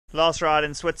Last ride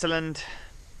in Switzerland.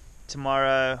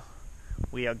 Tomorrow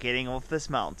we are getting off this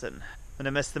mountain. I'm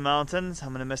gonna miss the mountains,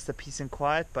 I'm gonna miss the peace and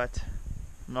quiet, but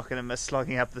I'm not gonna miss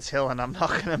slogging up this hill, and I'm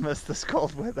not gonna miss this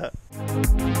cold weather.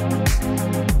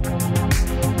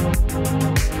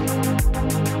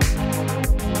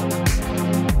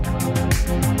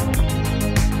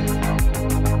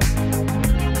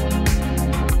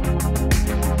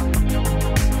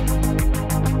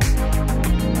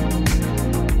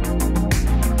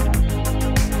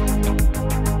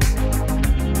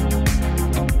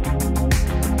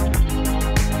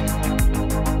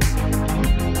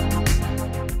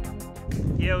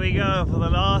 Here we go for the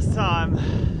last time,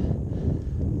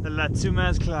 the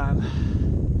Latsumas climb.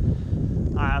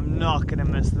 I am not gonna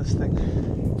miss this thing.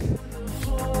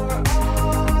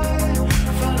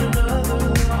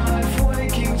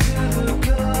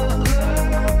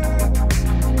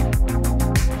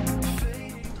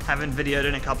 Haven't videoed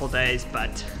in a couple days,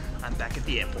 but I'm back at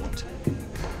the airport.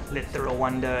 Let the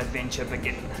Rwanda adventure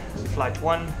begin. Flight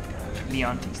 1,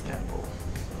 Lyon to Istanbul.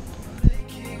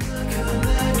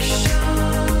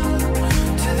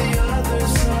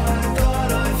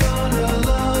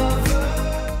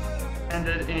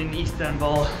 Landed in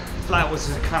Istanbul. Flight was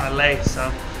kind of late, so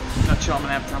I'm not sure I'm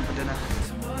gonna have time for dinner.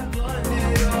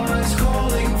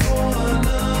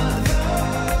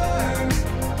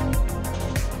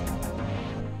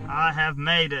 I have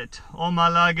made it. All my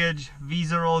luggage,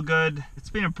 visa all good. It's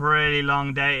been a pretty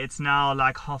long day. It's now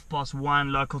like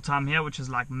 1:30 local time here, which is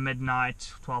like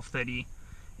midnight, 12:30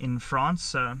 in France.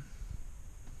 So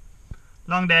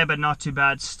long day, but not too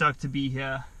bad. Stoked to be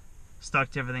here.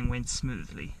 Stoked everything went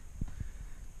smoothly.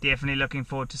 Definitely looking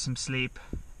forward to some sleep,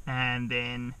 and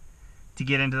then to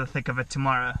get into the thick of it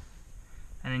tomorrow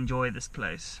and enjoy this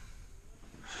place.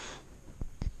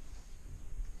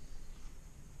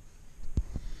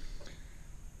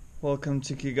 Welcome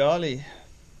to Kigali.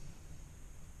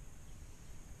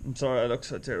 I'm sorry I look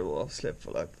so terrible. I've slept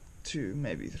for like 2,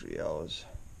 maybe 3 hours.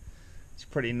 It's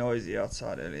pretty noisy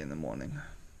outside early in the morning.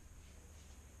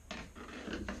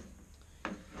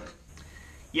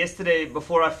 Yesterday,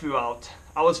 before I flew out,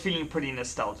 I was feeling pretty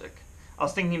nostalgic. I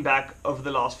was thinking back over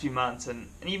the last few months and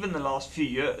even the last few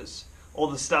years. All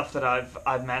the stuff that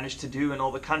I've managed to do, and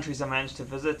all the countries I managed to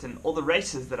visit, and all the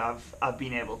races that I've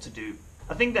been able to do.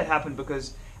 I think that happened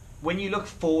because when you look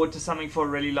forward to something for a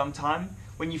really long time,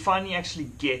 when you finally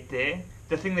actually get there,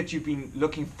 the thing that you've been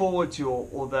looking forward to,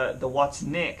 or the what's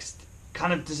next,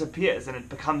 kind of disappears and it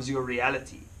becomes your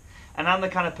reality. And I'm the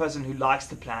kind of person who likes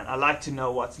to plan. I like to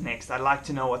know what's next. I like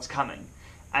to know what's coming.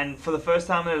 And for the first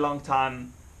time in a long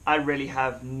time, I really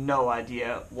have no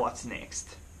idea what's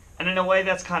next. And in a way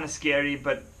that's kind of scary,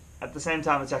 but at the same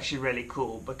time it's actually really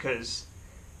cool, because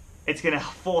it's going to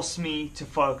force me to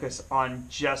focus on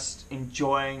just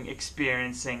enjoying,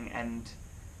 experiencing, and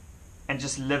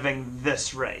just living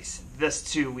this race, this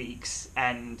 2 weeks,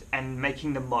 and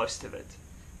making the most of it.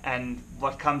 And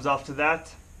what comes after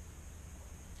that,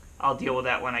 I'll deal with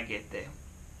that when I get there.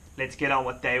 Let's get on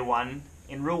with day 1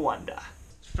 in Rwanda.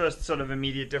 First sort of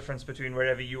immediate difference between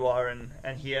wherever you are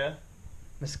and here.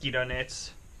 Mosquito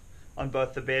nets on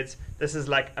both the beds. This is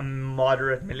like a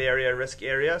moderate malaria risk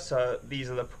area, so these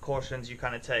are the precautions you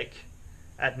kind of take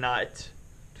at night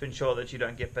to ensure that you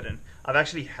don't get bitten. I've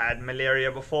actually had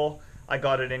malaria before. I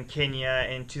got it in Kenya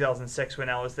in 2006 when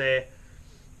I was there.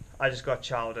 I just got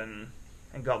chilled and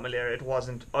got malaria. It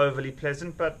wasn't overly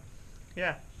pleasant, but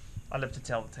yeah, I live to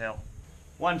tell the tale.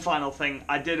 One final thing,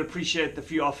 I did appreciate the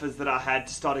few offers that I had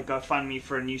to start a GoFundMe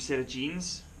for a new set of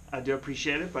jeans. I do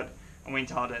appreciate it, but I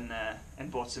went out and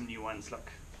bought some new ones.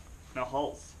 Look, no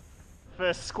holes.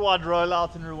 First squad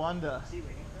rollout in Rwanda.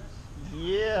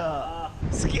 Yeah.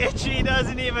 Sketchy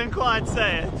doesn't even quite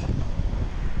say it.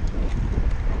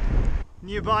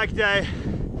 New bike day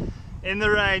in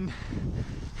the rain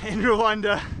in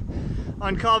Rwanda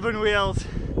on carbon wheels.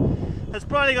 That's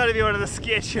probably got to be one of the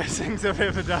sketchiest things I've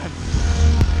ever done.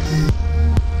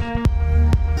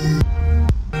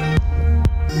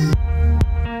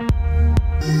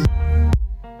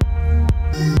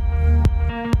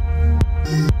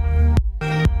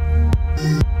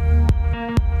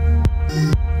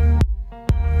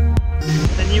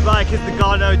 The new bike is the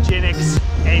Genix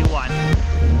A1.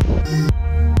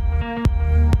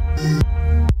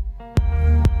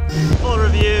 Full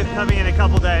review coming in a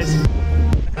couple days.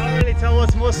 I can't really tell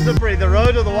what's more slippery, the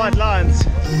road or the white lines.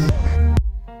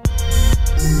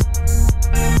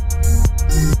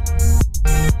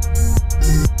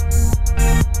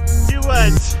 Two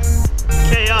words: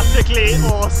 chaotically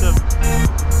awesome.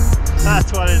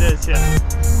 That's what it is, yeah.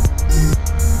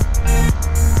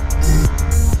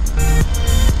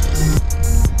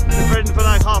 I've ridden for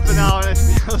like half an hour and it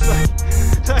feels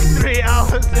like 3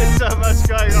 hours. There's so much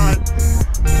going on.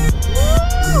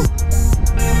 Woo!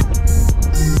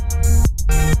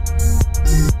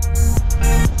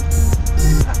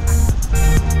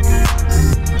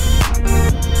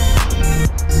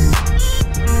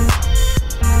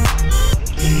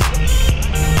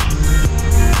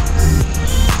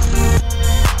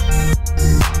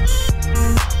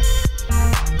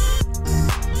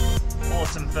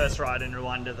 First ride in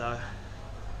Rwanda though.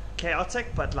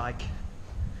 Chaotic, but like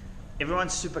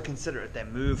everyone's super considerate. They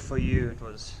move for you. It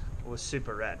was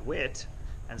super rad. Wet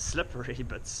and slippery,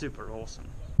 but super awesome.